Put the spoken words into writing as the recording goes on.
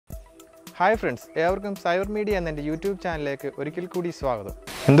Hi friends, welcome to Cyber Media and YouTube channel. ഒരിക്കൽ കൂടി സ്വാഗതം.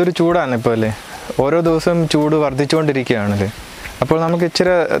 എന്തൊരു ചൂടാണ് ഇപ്പോൾ അല്ലേ? ഓരോ ദിവസവും ചൂട് വർദ്ധിച്ചുകൊണ്ടിരിക്കുകയാണല്ലേ. അപ്പോൾ നമുക്ക്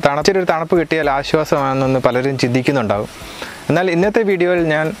ഇച്ചിരി തണുപ്പ് കിട്ടിയാൽ ആശ്വാസമാണെന്ന് പലരും ചിന്തിക്കുന്നുണ്ടാവും. എന്നാൽ ഇന്നത്തെ വീഡിയോയിൽ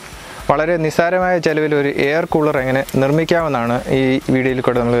ഞാൻ വളരെ നിസ്സാരമായ ചെലവിൽ ഒരു എയർ കൂളർ എങ്ങനെ നിർമ്മിക്കാമെന്നാണ് ഈ വീഡിയോയിൽ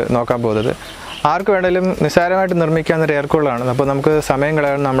കൂടെ നമ്മൾ നോക്കാൻ പോകുന്നത്. ആർക്ക് വേണമെങ്കിലും നിസ്സാരമായിട്ട് നിർമ്മിക്കാവുന്ന ഒരു എയർ കൂളറാണ്. അപ്പോൾ നമുക്ക് സമയം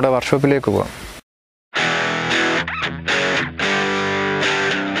കളയാൻ നമ്മുടെ വർക്ക്ഷോപ്പിലേക്ക് പോകാം.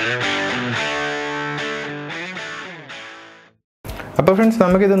 അപ്പോൾ ഫ്രണ്ട്സ്,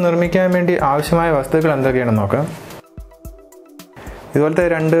 നമുക്കിത് നിർമ്മിക്കാൻ വേണ്ടി ആവശ്യമായ വസ്തുക്കൾ എന്തൊക്കെയാണെന്ന് നോക്കാം. ഇതുപോലത്തെ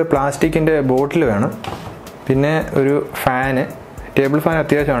 2 പ്ലാസ്റ്റിക്കിൻ്റെ ബോട്ടിൽ വേണം. പിന്നെ ഒരു ഫാന്, ടേബിൾ ഫാൻ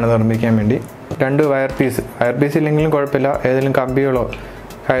അത്യാവശ്യമാണ് നിർമ്മിക്കാൻ വേണ്ടി. 2 വയർ പീസ് ഇല്ലെങ്കിലും കുഴപ്പമില്ല, ഏതെങ്കിലും കമ്പികളോ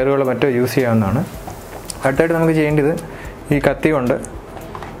കയറുകളോ മറ്റോ യൂസ് ചെയ്യാവുന്നതാണ്. അടുത്തായിട്ട് നമുക്ക് ചെയ്യേണ്ടത് ഈ കത്തി കൊണ്ട്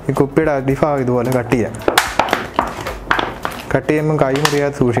ഈ കുപ്പിയുടെ അടിഭാഗം ഇതുപോലെ കട്ട് ചെയ്യുമ്പം കൈ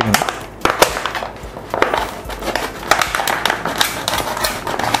മുറിയാതെ സൂക്ഷിക്കണം.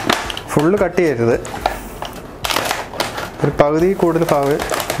 ഫുള്ള് കട്ട് ചെയ്യരുത്, ഒരു പകുതി കൂടുതൽ ഭാഗം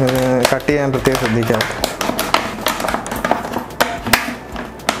കട്ട് ചെയ്യാൻ പ്രത്യേകം ശ്രദ്ധിക്കാം.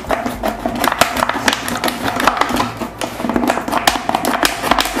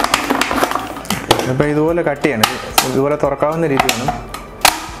 അപ്പോൾ ഇതുപോലെ കട്ട് ചെയ്യണം, ഇതുപോലെ തുറക്കാവുന്ന രീതി വേണം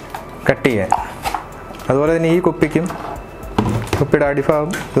കട്ട് ചെയ്യാൻ. അതുപോലെ തന്നെ ഈ കുപ്പിയുടെ അടിഭാഗം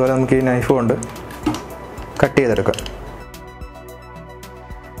ഇതുപോലെ നമുക്ക് ഈ നൈഫ് കൊണ്ട് കട്ട് ചെയ്തെടുക്കാം.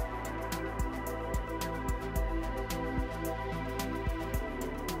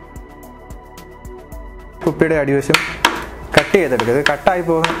 കുപ്പിയുടെ അടിവശം കട്ട് ചെയ്തെടുക്കുക. ഇത് കട്ടായി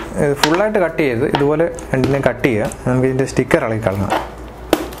പോകാൻ ഫുള്ളായിട്ട് കട്ട് ചെയ്ത് ഇതുപോലെ രണ്ടിനെയും കട്ട് ചെയ്യുക. നമുക്ക് ഇതിൻ്റെ സ്റ്റിക്കർ ഇളകി കളഞ്ഞാൽ.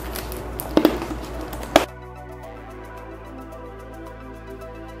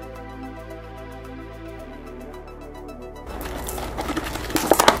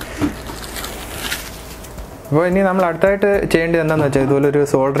 അപ്പോൾ ഇനി നമ്മൾ അടുത്തായിട്ട് ചെയ്യേണ്ടത് എന്താണെന്ന് വെച്ചാൽ, ഇതുപോലെ ഒരു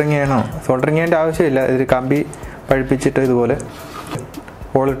സോൾഡറിങ് ചെയ്യേണ്ട ആവശ്യമില്ല. ഒരു കമ്പി പഴിപ്പിച്ചിട്ട് ഇതുപോലെ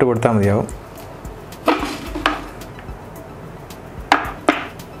ഹോളിട്ട് കൊടുത്താൽ മതിയാവും.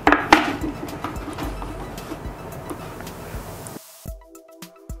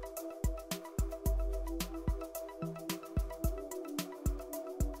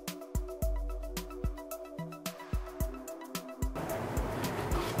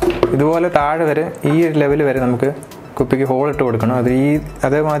 ഇതുപോലെ താഴെ വരെ, ഈ ഒരു ലെവൽ വരെ നമുക്ക് കുപ്പിക്ക് ഹോളിട്ട് കൊടുക്കണം.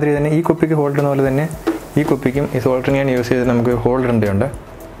 അതേമാതിരി തന്നെ ഈ കുപ്പിക്ക് ഹോളിടുന്ന പോലെ തന്നെ ഈ കുപ്പിക്കും ഈ സോൾഡറിങ് യൂസ് ചെയ്ത് നമുക്ക് ഹോളിടേണ്ടതുണ്ട്.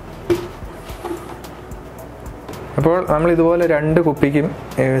 അപ്പോൾ നമ്മൾ ഇതുപോലെ 2 കുപ്പിക്കും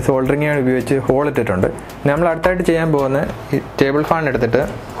സോൾഡറിങ് ഉപയോഗിച്ച് ഹോളിട്ടിട്ടുണ്ട്. നമ്മൾ അടുത്തായിട്ട് ചെയ്യാൻ പോകുന്ന ഈ ടേബിൾ ഫാൻ എടുത്തിട്ട്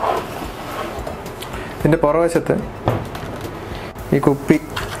ഇതിൻ്റെ പുറവശത്ത്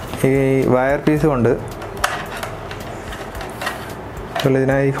ഈ വയർ പീസ് കൊണ്ട്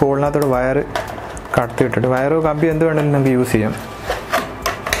ഇതിനായി ഈ ഹോളിനകത്തോടെ വയർ കടത്തിയിട്ടിട്ട്, വയറോ കമ്പി എന്ത് വേണമെങ്കിലും നമുക്ക് യൂസ് ചെയ്യാം.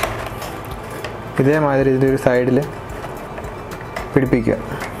 ഇതേമാതിരി ഇതിൻ്റെ ഒരു സൈഡിൽ പിടിപ്പിക്കുക.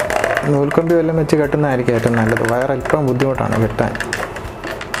 നൂൽക്കമ്പി വല്ലതും വെച്ച് കെട്ടുന്നതായിരിക്കും ഏറ്റവും നല്ലത്. വയർ അല്പം ബുദ്ധിമുട്ടാണ് കെട്ടാൻ.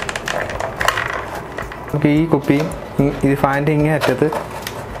 നമുക്ക് ഈ കുപ്പിയും ഈ ഫാനിൻ്റെ ഇങ്ങനെ അറ്റത്ത്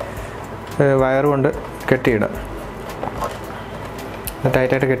വയർ കൊണ്ട് കെട്ടിയിടാം,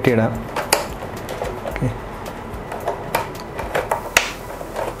 ടൈറ്റായിട്ട് കെട്ടിയിടാം.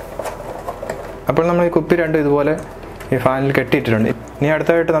 അപ്പോൾ നമ്മൾ ഈ കുപ്പി 2 ഇതുപോലെ ഈ ഫാനിൽ കെട്ടിയിട്ടിട്ടുണ്ട്. ഇനി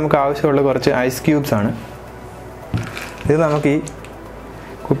അടുത്തായിട്ട് നമുക്ക് ആവശ്യമുള്ള കുറച്ച് ഐസ് ക്യൂബ്സ് ആണ്. ഇത് നമുക്ക് ഈ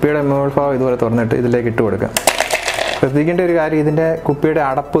കുപ്പിയുടെ മുകൾ ഭാഗം ഇതുപോലെ തുറന്നിട്ട് ഇതിലേക്ക് ഇട്ട് കൊടുക്കാം. ശ്രദ്ധിക്കേണ്ട ഒരു കാര്യം, ഇതിൻ്റെ കുപ്പിയുടെ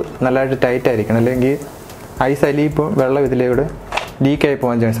അടപ്പ് നല്ലതായിട്ട് ടൈറ്റ് ആയിരിക്കണം, അല്ലെങ്കിൽ ഐസ് അലിയിപ്പോൾ വെള്ളം ഇതിലൂടെ ലീക്കായി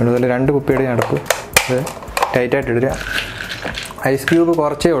പോകാൻ ചാൻസ് ഉണ്ട്. അതുപോലെ 2 കുപ്പിയുടെ അടപ്പ് ഇത് ടൈറ്റായിട്ട് ഇടുക. ഐസ് ക്യൂബ്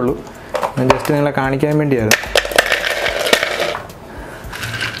കുറച്ചേ ഉള്ളൂ, ഞാൻ ജസ്റ്റ് നിങ്ങളെ കാണിക്കാൻ വേണ്ടിയാണ്.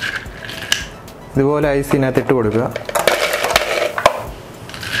 ഇതുപോലെ ഐസ് ഇതിനകത്ത് ഇട്ട് കൊടുക്കുക.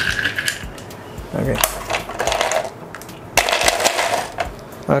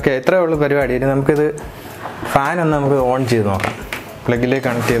 ഓക്കെ, ഇത്രയേ ഉള്ളൂ പരിപാടി. ഇനി നമുക്കിത് ഫാനൊന്ന് നമുക്ക് ഓൺ ചെയ്ത് നോക്കാം. പ്ലഗിലേക്ക്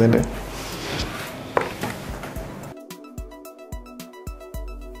കണക്ട് ചെയ്തിട്ട്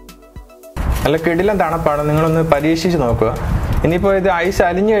നല്ല കിടിലം തണുപ്പാണ്, നിങ്ങളൊന്ന് പരീക്ഷിച്ച് നോക്കുക. ഇനിയിപ്പോൾ ഇത് ഐസ്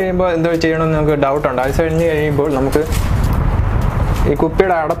അലിഞ്ഞ് കഴിയുമ്പോൾ എന്തോ ചെയ്യണമെന്ന് നമുക്ക് ഡൗട്ടുണ്ട്. ഐസ് അലിഞ്ഞ് കഴിയുമ്പോൾ നമുക്ക് ഈ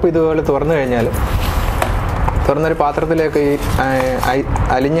കുപ്പിയുടെ അടപ്പ് ഇതുപോലെ തുറന്നൊരു പാത്രത്തിലേക്ക് ഈ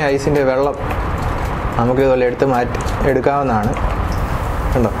അലിഞ്ഞ ഐസിൻ്റെ വെള്ളം നമുക്കിതുപോലെ എടുക്കാവുന്നതാണ്.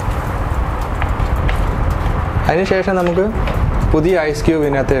 കണ്ടോ? അതിനുശേഷം നമുക്ക് പുതിയ ഐസ് ക്യൂബ്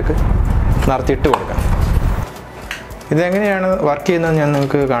ഇതിനകത്തേക്ക് നിറച്ചിട്ട് കൊടുക്കാം. ഇതെങ്ങനെയാണ് വർക്ക് ചെയ്യുന്നത് ഞാൻ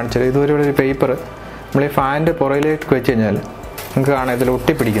നിങ്ങൾക്ക് കാണിച്ചത്. ഇതുവരെ ഒരു പേപ്പർ നമ്മൾ ഈ ഫാനിൻ്റെ പുറകിലേക്ക് വെച്ച് കഴിഞ്ഞാൽ നിങ്ങൾക്ക് കാണാം ഇതിൽ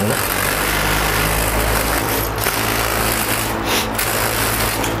ഒട്ടിപ്പിടിക്കുന്നത്.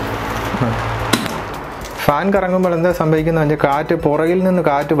 ഫാൻ കറങ്ങുമ്പോൾ എന്താ സംഭവിക്കുന്നത് വെച്ചാൽ കാറ്റ് പുറകിൽ നിന്ന്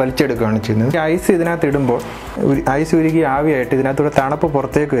കാറ്റ് വലിച്ചെടുക്കുകയാണ് ചെയ്യുന്നത്. ഐസ് ഇതിനകത്ത് ഇടുമ്പോൾ ഐസ് ഉരുകി ആവിയായിട്ട് ഇതിനകത്തൂടെ തണുപ്പ്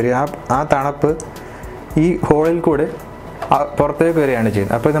പുറത്തേക്ക് വരിക. ആ തണുപ്പ് ഈ ഹോളിൽ കൂടെ പുറത്തേക്ക് വരികയാണ്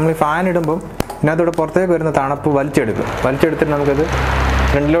ചെയ്യുന്നത്. അപ്പോൾ നമ്മൾ ഈ ഫാൻ ഇടുമ്പം ഇതിനകത്തൂടെ പുറത്തേക്ക് വരുന്ന തണുപ്പ് വലിച്ചെടുത്തിട്ട് നമുക്കത്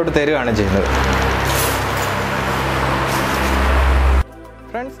ഫ്രണ്ടിലോട്ട് തരികയാണ് ചെയ്യുന്നത്.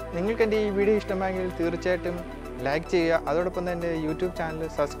 ഫ്രണ്ട്സ്, നിങ്ങൾക്ക് എൻ്റെ ഈ വീഡിയോ ഇഷ്ടമായെങ്കിൽ തീർച്ചയായിട്ടും ലൈക്ക് ചെയ്യുക. അതോടൊപ്പം തന്നെ എൻ്റെ യൂട്യൂബ് ചാനൽ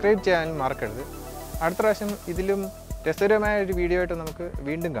സബ്സ്ക്രൈബ് ചെയ്യാനും മറക്കരുത്. അടുത്ത പ്രാവശ്യം ഇതിലും രസകരമായ ഒരു വീഡിയോ ആയിട്ട് നമുക്ക്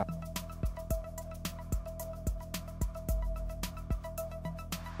വീണ്ടും കാണാം.